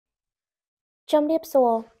Chomdiap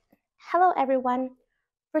Soul. Hello everyone.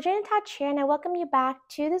 Virginia Touch here and I welcome you back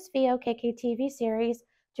to this VOKK TV series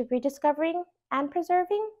to rediscovering and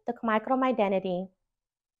preserving the Khmer-Krom identity.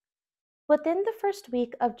 Within the first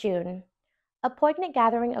week of June, a poignant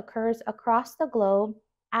gathering occurs across the globe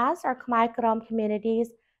as our Khmer-Krom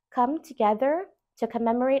communities come together to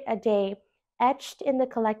commemorate a day etched in the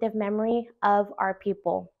collective memory of our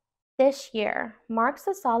people. This year marks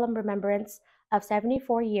the solemn remembrance of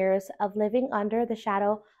 74 years of living under the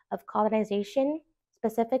shadow of colonization,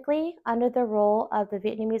 specifically under the rule of the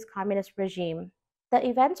Vietnamese Communist regime. The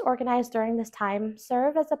events organized during this time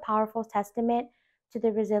serve as a powerful testament to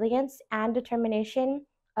the resilience and determination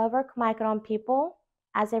of our Khmer people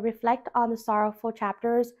as they reflect on the sorrowful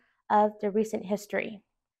chapters of the recent history.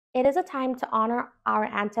 It is a time to honor our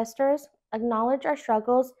ancestors, acknowledge our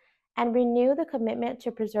struggles, and renew the commitment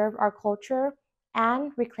to preserve our culture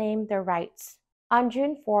and reclaim their rights. On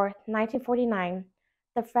June 4, 1949,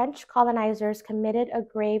 the French colonizers committed a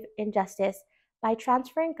grave injustice by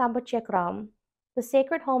transferring Kampuchea-Krom, the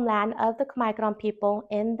sacred homeland of the Khmer people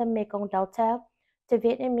in the Mekong Delta, to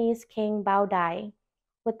Vietnamese King Bao Dai,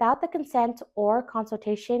 without the consent or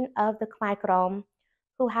consultation of the Khmer,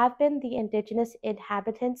 who have been the indigenous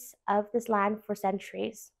inhabitants of this land for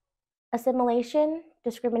centuries. Assimilation,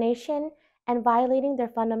 discrimination, and violating their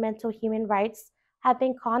fundamental human rights have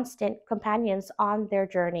been constant companions on their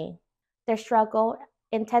journey. Their struggle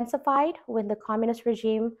intensified when the communist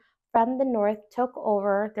regime from the north took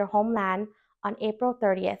over their homeland on April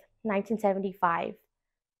 30th, 1975,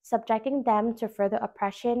 subjecting them to further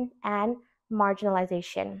oppression and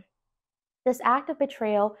marginalization. This act of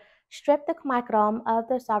betrayal stripped the Khmer of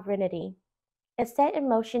their sovereignty. It set in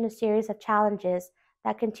motion a series of challenges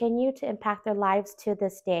that continue to impact their lives to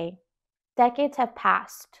this day. Decades have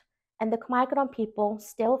passed, and the Khmer people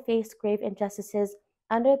still face grave injustices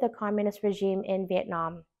under the communist regime in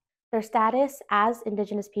Vietnam. Their status as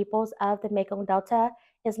indigenous peoples of the Mekong Delta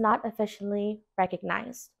is not officially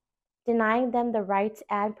recognized, denying them the rights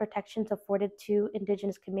and protections afforded to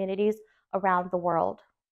indigenous communities around the world.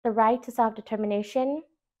 The right to self-determination,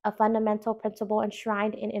 a fundamental principle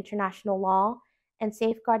enshrined in international law and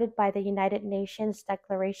safeguarded by the United Nations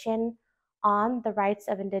Declaration on the Rights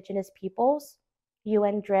of Indigenous Peoples,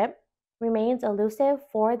 UN-DRIP, remains elusive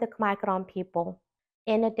for the Khmer people.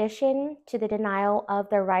 In addition to the denial of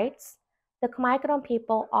their rights, the Khmer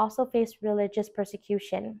people also face religious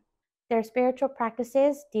persecution. Their spiritual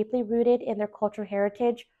practices, deeply rooted in their cultural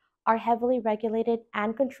heritage, are heavily regulated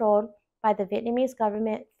and controlled by the Vietnamese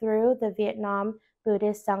government through the Vietnam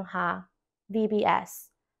Buddhist Sangha, VBS,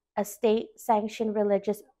 a state-sanctioned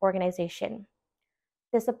religious organization.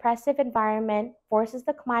 This oppressive environment forces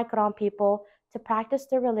the Khmer people to practice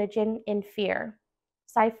their religion in fear,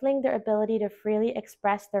 stifling their ability to freely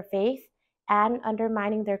express their faith and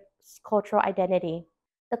undermining their cultural identity.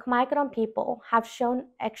 The Khmer people have shown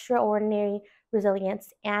extraordinary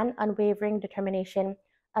resilience and unwavering determination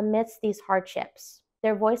amidst these hardships.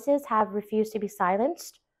 Their voices have refused to be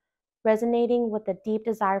silenced, resonating with a deep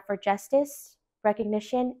desire for justice,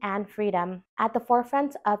 recognition, and freedom. At the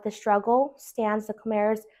forefront of the struggle stands the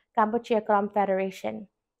Khmer's Kampuchea-Krom Federation,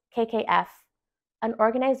 KKF, an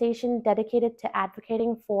organization dedicated to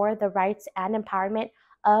advocating for the rights and empowerment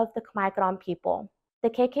of the Khmer people. The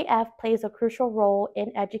KKF plays a crucial role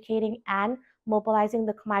in educating and mobilizing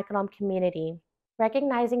the Khmer community,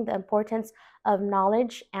 recognizing the importance of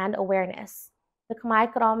knowledge and awareness. The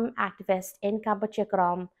Khmer activists in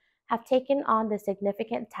Kampuchea-Krom have taken on the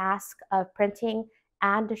significant task of printing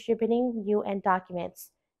and distributing UN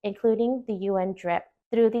documents, including the UN DRIP.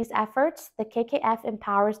 Through these efforts, the KKF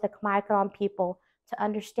empowers the Khmer people to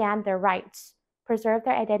understand their rights, preserve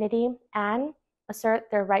their identity, and assert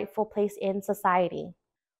their rightful place in society.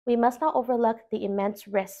 We must not overlook the immense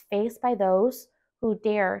risks faced by those who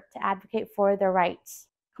dare to advocate for their rights.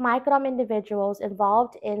 Khmer individuals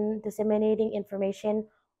involved in disseminating information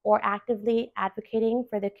or actively advocating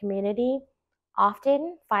for the community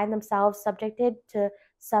often find themselves subjected to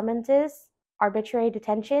summonses, arbitrary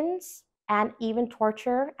detentions, and even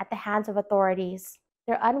torture at the hands of authorities.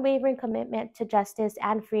 Their unwavering commitment to justice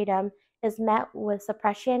and freedom is met with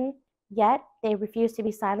suppression, yet they refuse to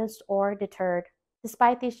be silenced or deterred.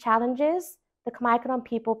 Despite these challenges, the Khmer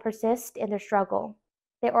people persist in their struggle.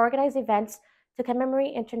 They organize events to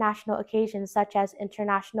commemorate international occasions such as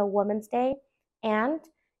International Women's Day and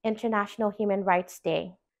International Human Rights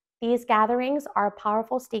Day. These gatherings are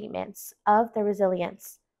powerful statements of their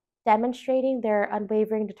resilience, demonstrating their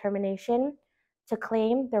unwavering determination to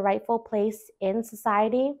claim their rightful place in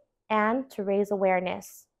society and to raise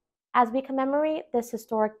awareness. As we commemorate this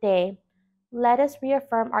historic day, let us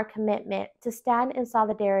reaffirm our commitment to stand in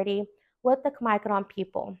solidarity with the Khmer-Krom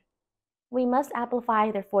people. We must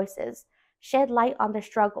amplify their voices, shed light on their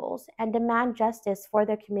struggles, and demand justice for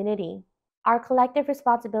their community. Our collective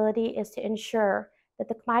responsibility is to ensure that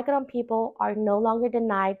the Khmer-Krom people are no longer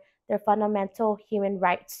denied their fundamental human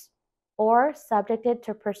rights or subjected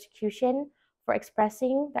to persecution for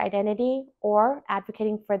expressing their identity or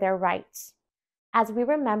advocating for their rights. As we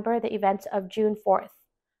remember the events of June 4th,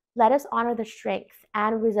 let us honor the strength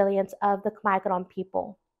and resilience of the Khmer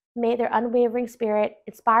people. May their unwavering spirit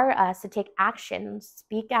inspire us to take action,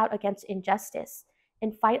 speak out against injustice,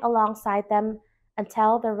 and fight alongside them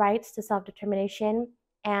until their rights to self-determination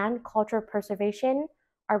and cultural preservation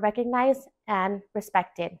are recognized and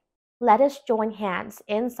respected. Let us join hands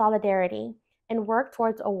in solidarity and work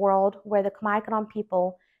towards a world where the Khmer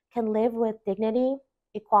people can live with dignity,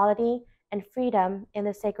 equality, and freedom in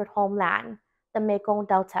the sacred homeland, the Mekong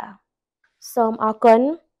Delta. Som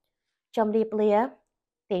Akun, Chomli Blia.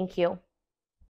 Thank you.